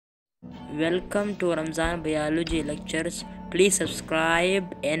Welcome to Ramzan biology lectures. Please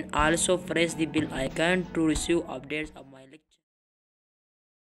subscribe and also press the bell icon to receive updates of my lecture.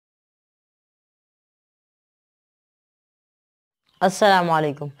 Assalamu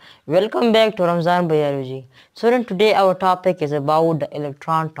alaikum. Welcome back to Ramzan biology. So today our topic is about the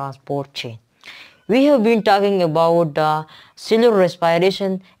electron transport chain. We have been talking about the cellular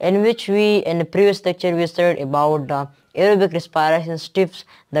respiration, in which we in the previous lecture we studied about the aerobic respiration steps,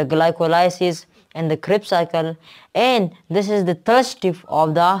 the glycolysis and the Krebs cycle, and this is the third step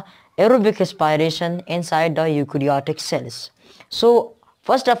of the aerobic respiration inside the eukaryotic cells. So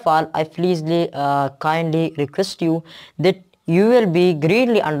first of all, I kindly request you that you will be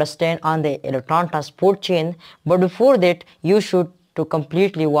greatly understand on the electron transport chain, but before that you should to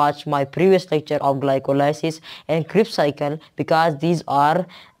completely watch my previous lecture of glycolysis and Krebs cycle, because these are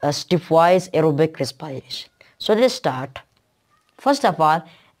stepwise aerobic respiration. So let's start. First of all,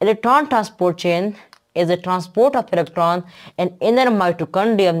 electron transport chain is the transport of electron in inner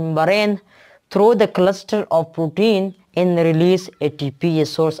mitochondrial membrane through the cluster of protein and release ATP, a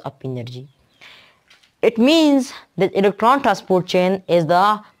source of energy. It means that electron transport chain is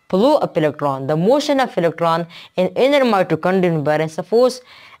the flow of electron, the motion of electron in inner mitochondrial membrane. Suppose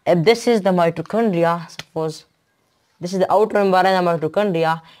if this is the mitochondria, suppose this is the outer membrane of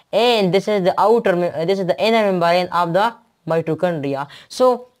mitochondria, and this is the inner membrane of the mitochondria.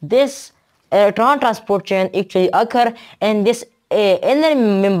 So this electron transport chain actually occur in this inner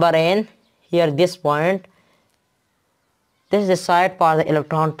membrane here, this point. This is the site for the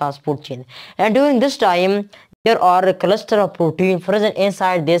electron transport chain, and during this time there are a cluster of protein present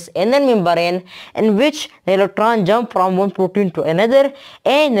inside this inner membrane, in which the electron jump from one protein to another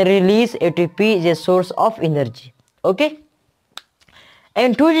and release ATP, the source of energy. Okay,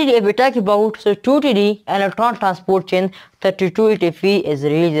 and 2D, if we talk about, so 2D electron transport chain, 32 ATP is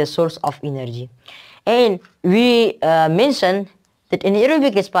really the source of energy. And we mentioned that in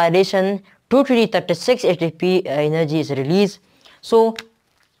aerobic respiration 2D 36 ATP energy is released. So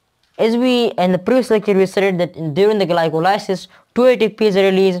as we in the previous lecture we said that during the glycolysis 2 ATP is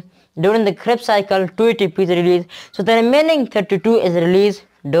released, during the Krebs cycle 2 ATP is released, so the remaining 32 is released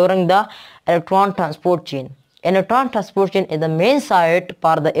during the electron transport chain. Electron transport chain is the main site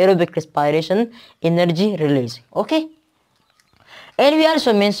for the aerobic respiration energy release. Okay, and we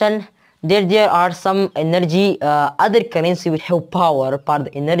also mentioned that there are some energy other currency which have power for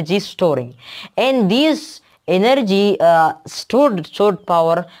the energy storing, and these energy stored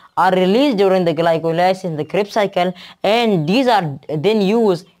power are released during the glycolysis in the Krebs cycle, and these are then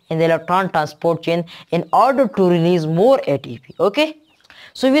used in the electron transport chain in order to release more ATP. Okay,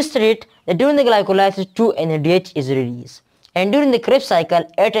 so we state that during the glycolysis 2 NADH is released, and during the Krebs cycle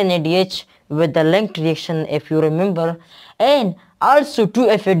 8 NADH with the linked reaction, if you remember, and also 2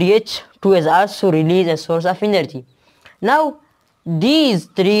 FADH2 is also released as source of energy. Now these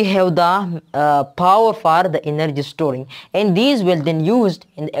three have the power for the energy storing, and these will then used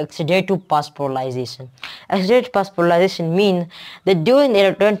in the oxidative phosphorylation. Oxidative phosphorylation means that during the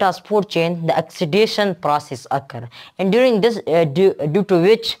electron transport chain the oxidation process occur, and during this due to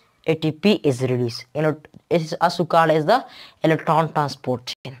which ATP is released. It is also called as the electron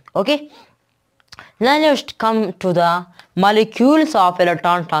transport chain. Okay, now let's come to the molecules of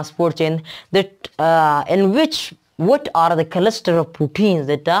electron transport chain, that in which what are the cluster of proteins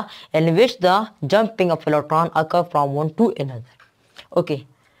that in which the jumping of electron occur from one to another. Okay,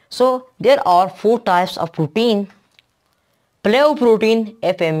 so there are four types of protein. Pleoprotein,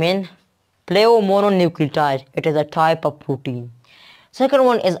 FMN, pleomononucleotide, it is a type of protein. Second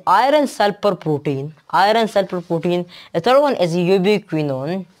one is iron sulfur protein. The third one is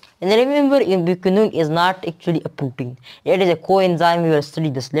ubiquinone. And remember, ubiquinone is not actually a protein. It is a coenzyme. We will study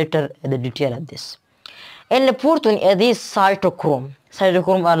this later, the detail of this. And the fourth one is this cytochrome.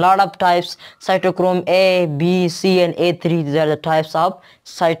 Cytochrome are a lot of types. Cytochrome A, B, C, and A3. These are the types of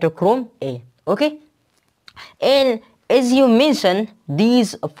cytochrome A. Okay. And as you mentioned,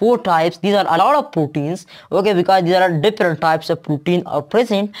 these four types, these are a lot of proteins. Okay, because there are different types of protein are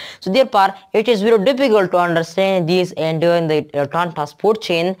present, so therefore it is very difficult to understand these. And during the electron transport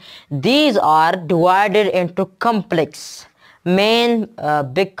chain, these are divided into complex, main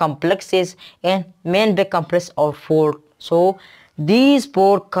big complexes, and main big complex of four. So these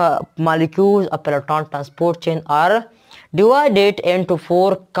four molecules of electron transport chain are divided into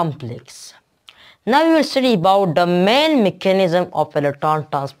four complex. Now we will study about the main mechanism of electron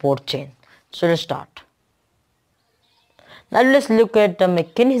transport chain. So let's start. Now let's look at the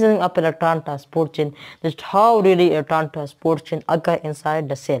mechanism of electron transport chain, just how really electron transport chain occur inside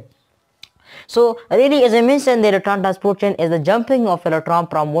the cell. So really, as I mentioned, the electron transport chain is the jumping of electron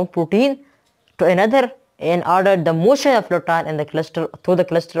from one protein to another in order the motion of electron in the cluster through the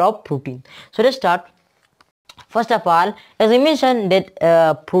cluster of protein. So let's start. First of all, as I mentioned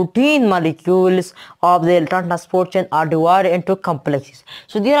that protein molecules of the electron transport chain are divided into complexes.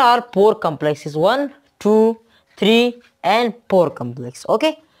 So there are 4 complexes, 1, 2, 3 and 4 complex.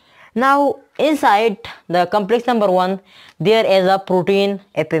 Okay. Now inside the complex number 1, there is a protein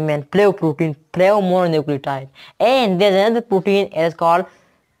epimen, pleoprotein, pleomononucleotide, and there is another protein is called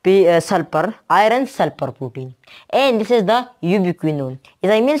sulfur, iron sulfur protein, and this is the ubiquinone.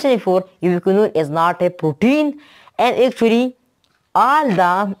 As I mentioned before, ubiquinone is not a protein, and actually all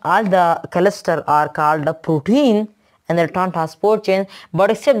the cluster are called the protein and the electron transport chain,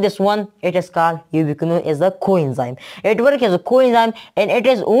 but except this one, it is called ubiquinone is a coenzyme. It works as a coenzyme, and it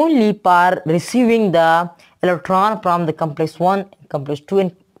is only for receiving the electron from the complex 1, complex 2,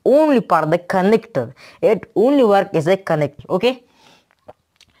 and only for the connector. It only works as a connector. Okay.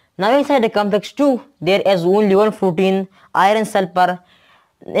 Now inside the complex 2, there is only one protein, iron sulfur.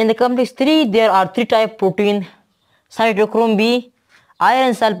 In the complex 3, there are 3 type protein, cytochrome B,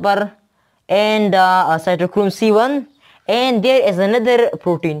 iron sulfur, and cytochrome C1. And there is another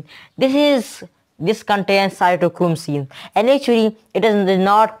protein. This contains cytochrome C, and actually it is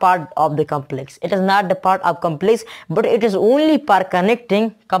not part of the complex. It is not the part of complex, but it is only for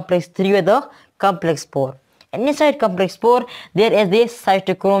connecting complex 3 with the complex 4. And inside complex 4, there is this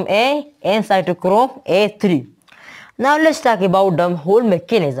cytochrome A and cytochrome A3. Now let's talk about the whole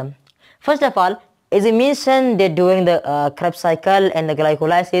mechanism. First of all, as I mentioned that during the Krebs cycle and the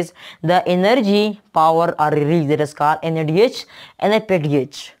glycolysis, the energy power are released, that is called NADH and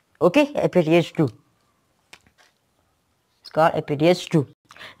FADH. Okay, FADH2. It's called FADH2.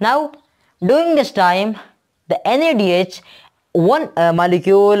 Now, during this time, the NADH, one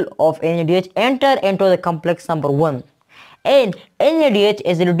molecule of NADH enter into the complex number 1, and NADH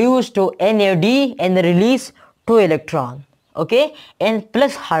is reduced to NAD and release 2 electron, okay, and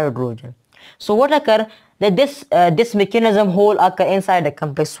plus hydrogen. So what occur that this mechanism whole occur inside the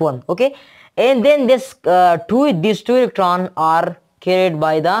complex 1, okay, and then these 2 electrons are carried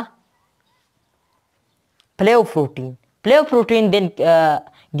by the pleoprotein. Pleoprotein then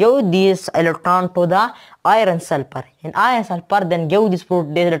give this electron to the iron sulfur, and iron sulfur then give this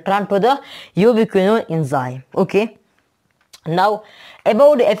electron to the ubiquinone enzyme. Okay. Now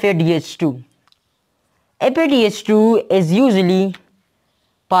about the FADH2. FADH2 is usually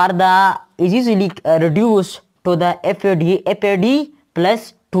reduced to the FAD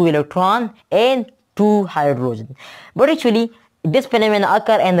plus 2 electron and 2 hydrogen. But actually this phenomenon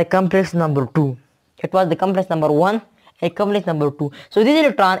occur in the complex number 2. It was the complex number 1 and complex number 2. So this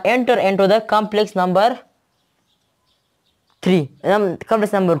electron enter into the complex number 3,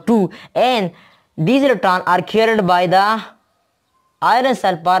 complex number 2, and these electrons are carried by the iron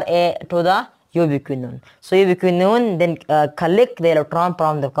sulfur to the ubiquinone. So ubiquinone then collect the electron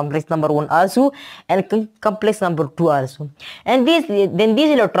from the complex number 1 also and complex number 2 also, and these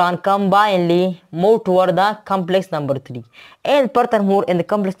electrons combinedly move toward the complex number 3, and furthermore in the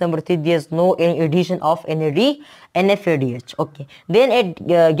complex number 3 there is no addition of NAD and FADH. Okay, then it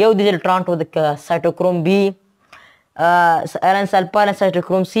gave this electron to the cytochrome B, iron sulfur and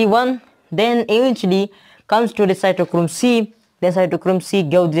cytochrome C1, then eventually comes to the cytochrome C. Then cytochrome C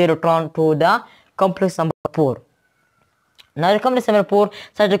gives the electron to the complex number 4. Now the complex number 4,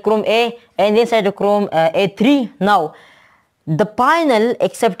 cytochrome A and then cytochrome A3. Now the final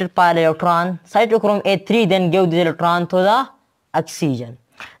accepted pi electron, cytochrome A3 then gives the electron to the oxygen.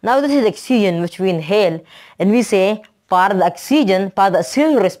 Now this is oxygen which we inhale, and we say for the oxygen, for the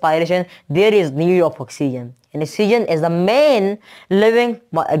cellular respiration, there is need of oxygen, and oxygen is the main living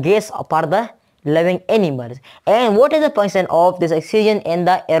gas for the living animals. And what is the function of this oxygen in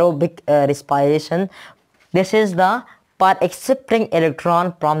the aerobic respiration? This is the for accepting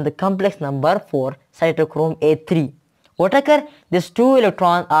electron from the complex number 4, cytochrome A3. What occur? These 2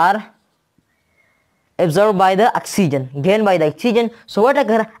 electrons are absorbed by the oxygen, gained by the oxygen. So what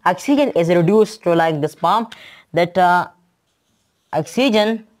occur? Oxygen is reduced to like this form, that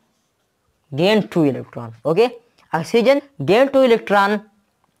oxygen gain 2 electron. Okay, oxygen gain 2 electron.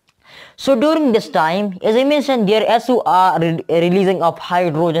 So during this time, as I mentioned, there also are releasing of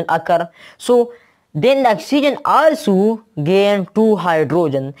hydrogen occur. So then the oxygen also gain 2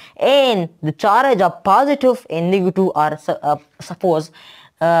 hydrogen, and the charge of positive and negative are suppose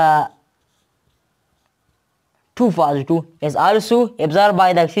 2 positive is also absorbed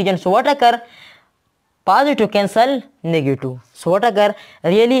by the oxygen. So what occur? Positive cancel negative. So what occur?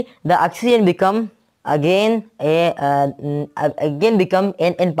 Really the oxygen become again again become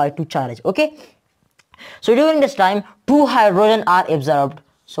n by 2 charge. Okay, so during this time 2 hydrogen are absorbed.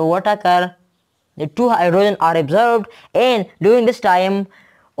 So what occur? The 2 hydrogen are absorbed, and during this time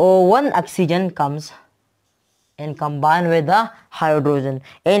one oxygen comes and combine with the hydrogen,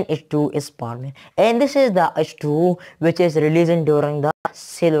 and H2 is formed, and this is the H2 which is released during the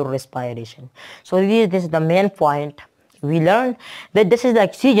cellular respiration. So this is the main point. We learned that this is the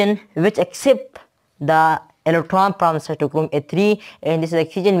oxygen which accept the electron from cytochrome A3, and this is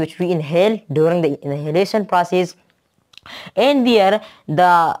oxygen which we inhale during the inhalation process, and there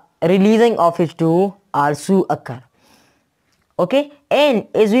the releasing of H2 also occur. Okay, and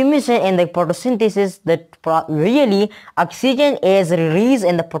as we mentioned in the photosynthesis that really oxygen is released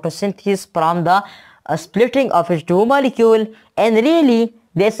in the photosynthesis from the splitting of H2 molecule, and really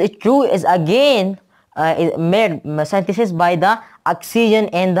this H2 is again made synthesis by the oxygen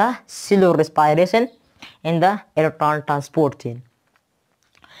and the cellular respiration in the electron transport chain.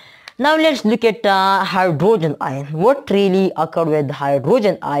 Now let's look at hydrogen ion. What really occurred with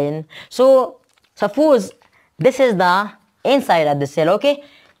hydrogen ion? So suppose this is the inside of the cell. Okay,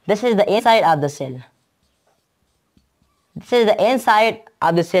 this is the inside of the cell. This is the inside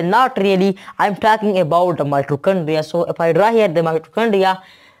of the cell. Not really, I'm talking about the mitochondria. So if I draw here the mitochondria,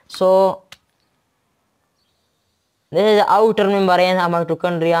 so this is the outer membrane of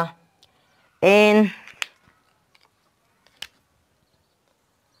mitochondria, and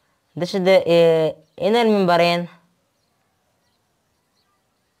this is the inner membrane.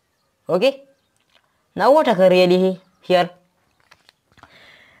 Okay, now what occur really here?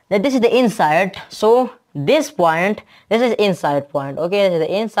 That this is the inside. So this point, this is inside point. Okay, this is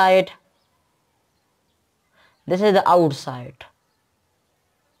the inside, this is the outside.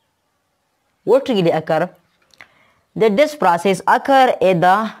 What really occur? That this process occur in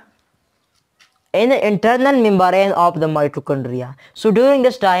the internal membrane of the mitochondria. So during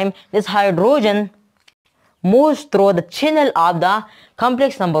this time, this hydrogen moves through the channel of the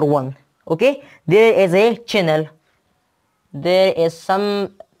complex number 1. Okay, there is a channel, there is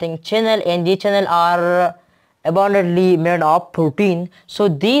something channel, and the channel are abundantly made of protein. So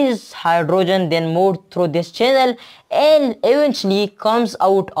these hydrogen then move through this channel and eventually comes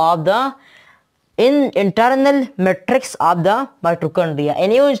out of the internal matrix of the mitochondria,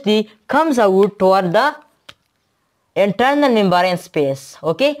 and eventually comes out toward the internal membrane space.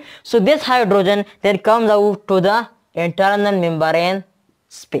 Okay, so this hydrogen then comes out to the internal membrane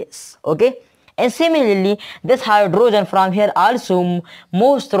space. Okay, and similarly this hydrogen from here also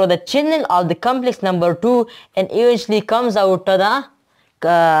moves through the channel of the complex number 2 and eventually comes out to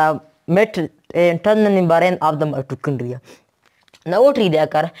the internal membrane of the mitochondria. Now what really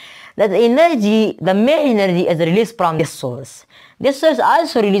occur? That the energy, the main energy is released from this source. This source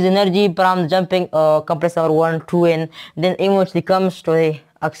also releases energy from jumping complex number 1, 2, and then eventually comes to the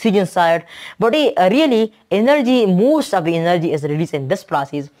oxygen side. But really energy, most of the energy is released in this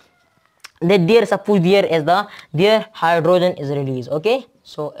process. That there, suppose there is there hydrogen is released. Okay,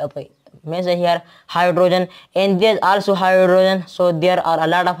 so if I mention here hydrogen, and there's also hydrogen, so there are a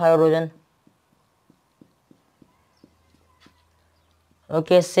lot of hydrogen.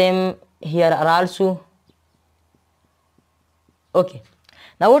 Okay, same here are also. Okay,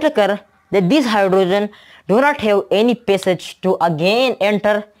 now what occur? That these hydrogen do not have any passage to again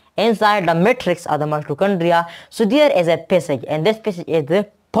enter inside the matrix of the mitochondria. So there is a passage, and this passage is the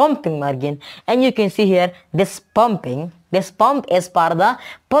pumping margin, and you can see here this pump is for the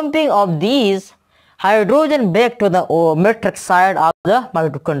pumping of these hydrogen back to the matrix side of the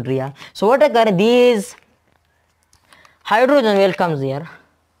mitochondria. So what occur? These hydrogen will comes here,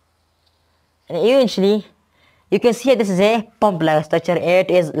 and eventually you can see this is a pump like structure. It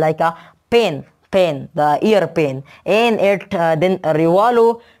is like a pen, the ear pen, and it then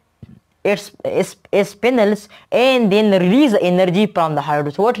revolve its spindles and then release the energy from the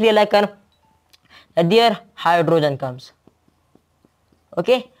hydrogen. So what really occur? That there hydrogen comes.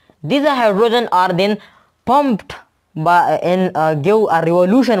 Okay, these hydrogen are then pumped by and give a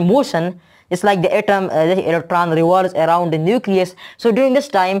revolution motion. It's like the atom, the electron revolves around the nucleus. So during this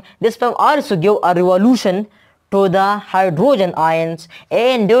time, this pump also give a revolution to the hydrogen ions,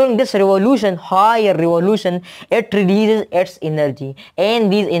 and during this revolution, higher revolution, it releases its energy,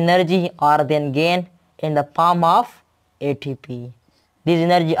 and these energy are then gained in the form of ATP. These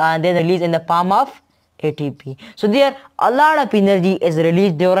energy are then released in the form of ATP. So there a lot of energy is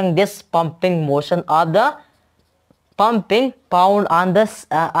released during this pumping motion of the pumping found on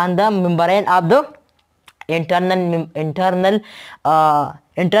the membrane of the internal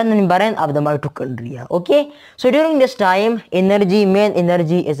membrane of the mitochondria. Okay, so during this time, main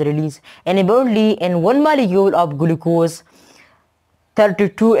energy is released, and about in 1 molecule of glucose,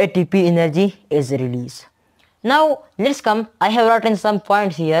 32 ATP energy is released. Now let's come. I have written some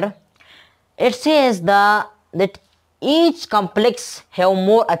points here. It says that each complex have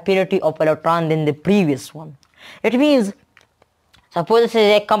more affinity of electron than the previous one. It means, suppose this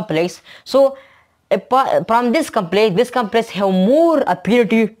is a complex, so from this complex have more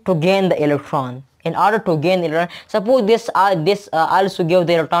affinity to gain the electron. In order to gain electron, suppose this also give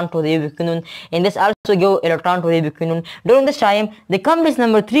the electron to the ubiquinone, and this also give electron to the ubiquinone. During this time, the complex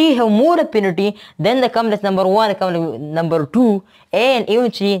number 3 have more affinity than the complex number 1, the complex number 2, and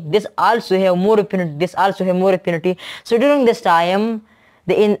eventually this also have more affinity, this also have more affinity. So during this time,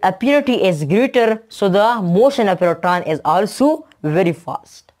 the affinity is greater, so the motion of electron is also very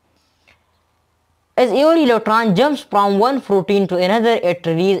fast. As every electron jumps from one protein to another, it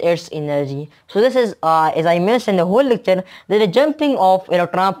releases its energy. So this is, as I mentioned in the whole lecture, that the jumping of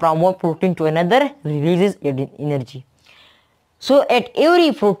electron from one protein to another releases energy. So at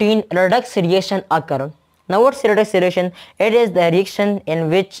every protein, redox reaction occurs. Now what's redox reaction? It is the reaction in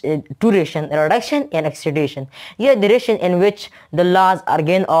which two reaction, reduction and oxidation. Here the reaction in which the loss or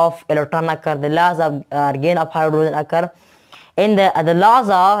gain of electron occur, the loss of gain of hydrogen occur, and the loss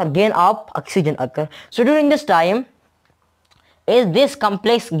of gain of oxygen occur. So during this time, is this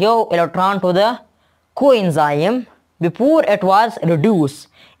complex give electron to the coenzyme before it was reduced.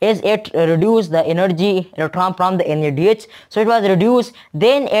 Is it reduced the energy electron from the NADH, so it was reduced,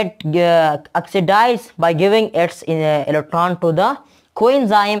 then it oxidized by giving its electron to the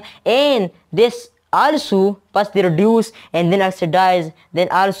coenzyme, and this also first reduce and then oxidize, then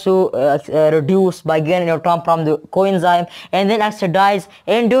also reduce by gaining electron from the coenzyme and then oxidize,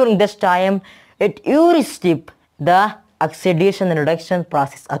 and during this time at every step the oxidation and reduction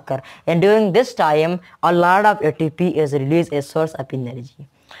process occur, and during this time a lot of ATP is released as source of energy.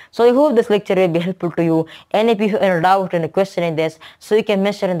 So I hope this lecture will be helpful to you, and if you have any doubt and a question in this, so you can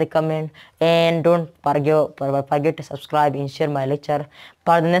mention in the comment, and don't forget to subscribe and share my lecture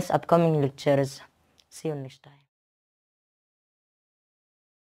for the next upcoming lectures. See you next time.